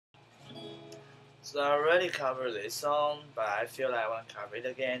So I already covered this song, but I feel like I want to cover it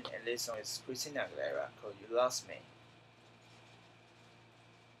again, and this song is Christina Aguilera called You Lost Me.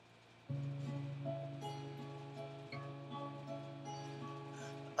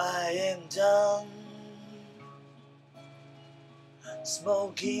 I am done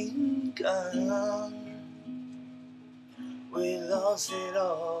smoking gun. We lost it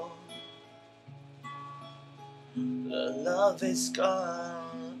all. The love is gone.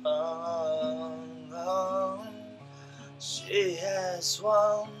 She has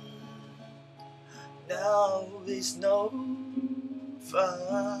won. Now it's no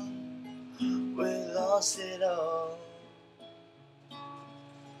fun. We lost it all.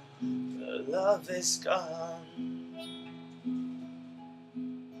 The love is gone.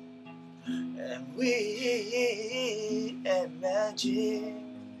 And we imagine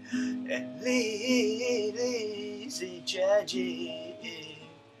and lazy judging.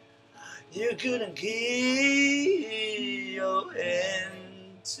 You couldn't keep your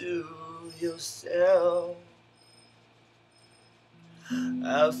hand to yourself.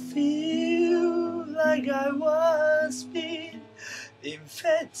 I feel like I was being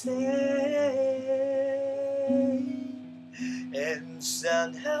infected, and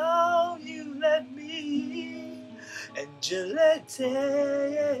somehow you let me angelated.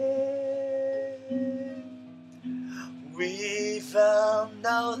 We found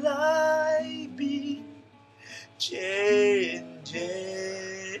our life being changing,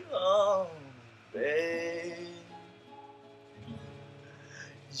 oh, babe.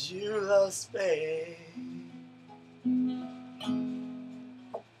 You lost me.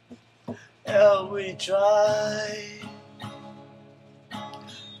 How we tried,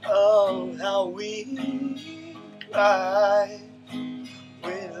 oh, how we cried.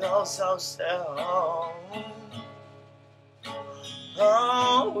 We lost ourselves.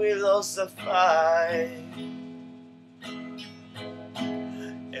 Oh, we lost the fight.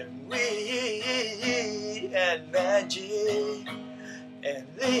 And we had magic and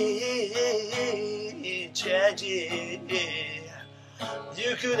the tragic.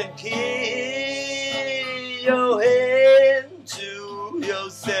 You couldn't keep your hand to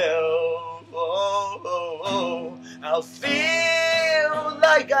yourself. Oh, oh, oh. I feel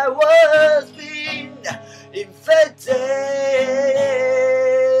like I was being infected,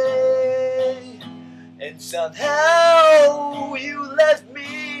 and somehow you left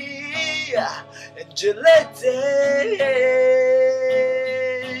me angelated.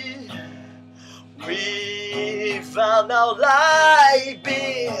 We found our life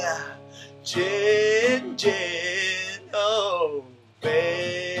being changing, oh,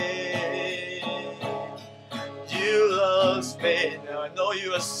 babe. You lost me, now I know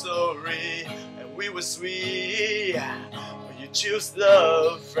you are sorry, and we were sweet. But you choose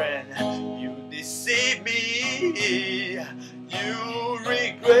love, friend, you deceived me. You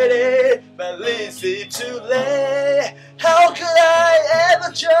regretted, but listen too late. How could I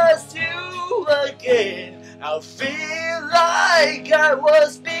ever trust you again? I feel like I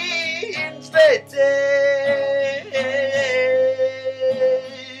was being infected,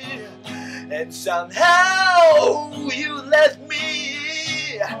 and somehow you left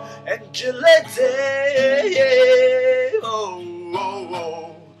me angelated. Oh, oh,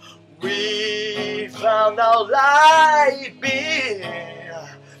 oh. We found our life being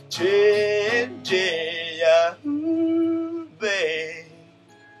changing, ooh, babe.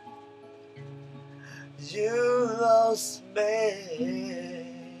 You lost me.